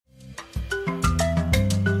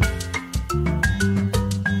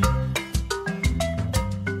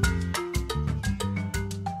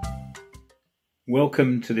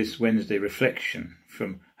Welcome to this Wednesday reflection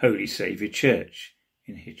from Holy Saviour Church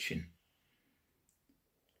in Hitchin.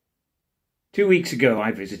 2 weeks ago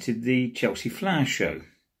I visited the Chelsea Flower Show.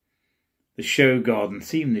 The show garden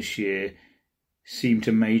theme this year seemed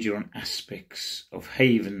to major on aspects of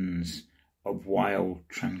havens of wild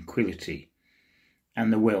tranquility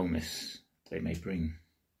and the wellness they may bring.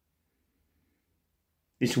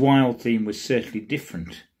 This wild theme was certainly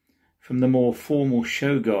different from the more formal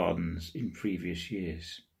show gardens in previous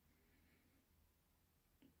years.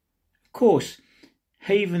 Of course,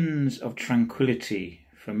 havens of tranquility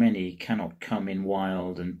for many cannot come in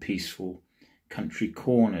wild and peaceful country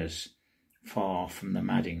corners far from the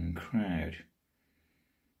madding crowd.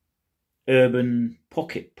 Urban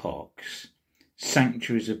pocket parks,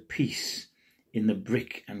 sanctuaries of peace in the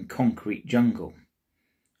brick and concrete jungle,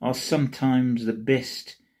 are sometimes the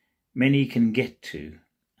best many can get to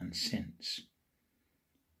and sense.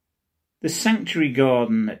 The sanctuary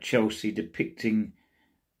garden at Chelsea, depicting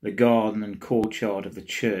the garden and courtyard of the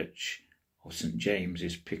church of St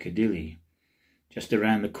James's, Piccadilly, just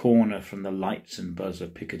around the corner from the lights and buzz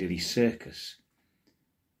of Piccadilly Circus,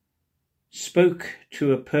 spoke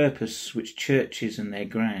to a purpose which churches and their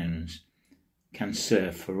grounds can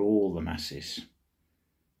serve for all the masses,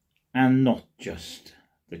 and not just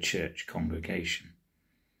the church congregation.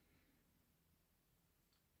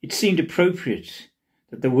 It seemed appropriate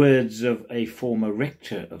that the words of a former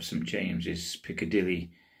rector of St James's,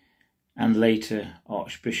 Piccadilly, and later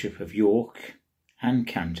Archbishop of York and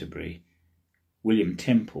Canterbury, William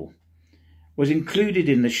Temple, was included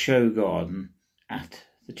in the show garden at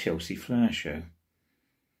the Chelsea Flower Show.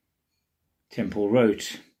 Temple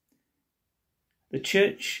wrote, "The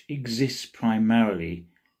church exists primarily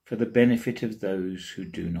for the benefit of those who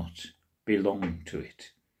do not belong to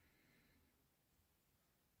it.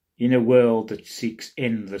 In a world that seeks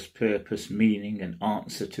endless purpose, meaning, and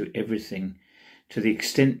answer to everything, to the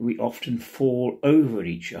extent we often fall over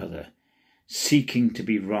each other, seeking to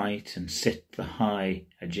be right and set the high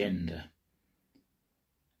agenda,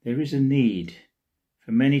 there is a need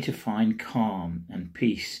for many to find calm and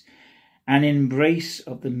peace, an embrace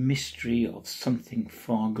of the mystery of something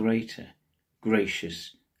far greater,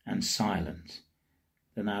 gracious and silent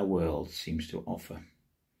than our world seems to offer.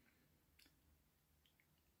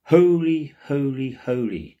 Holy, holy,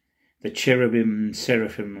 holy, the cherubim and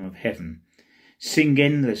seraphim of heaven sing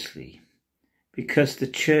endlessly, because the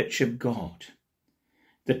church of God,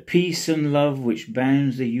 the peace and love which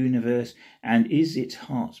bounds the universe and is its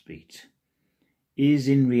heartbeat, is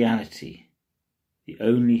in reality the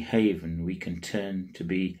only haven we can turn to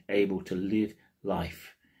be able to live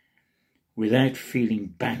life without feeling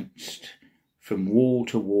bounced from wall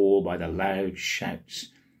to wall by the loud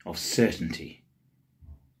shouts of certainty,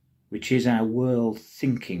 which is our world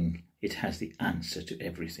thinking it has the answer to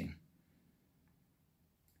everything.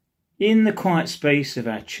 In the quiet space of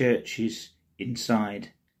our churches,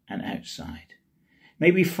 inside and outside, may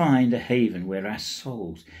we find a haven where our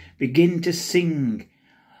souls begin to sing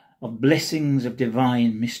of blessings of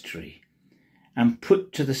divine mystery and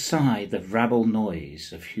put to the side the rabble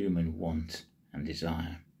noise of human want and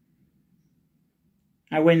desire.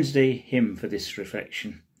 Our Wednesday hymn for this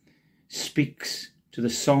reflection speaks to the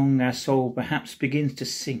song our soul perhaps begins to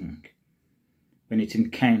sing when it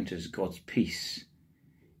encounters God's peace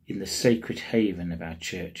in the sacred haven of our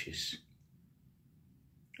churches.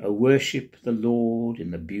 O worship the Lord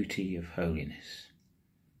in the beauty of holiness.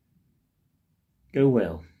 Go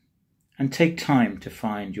well and take time to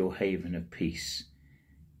find your haven of peace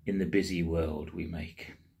in the busy world we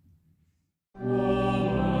make.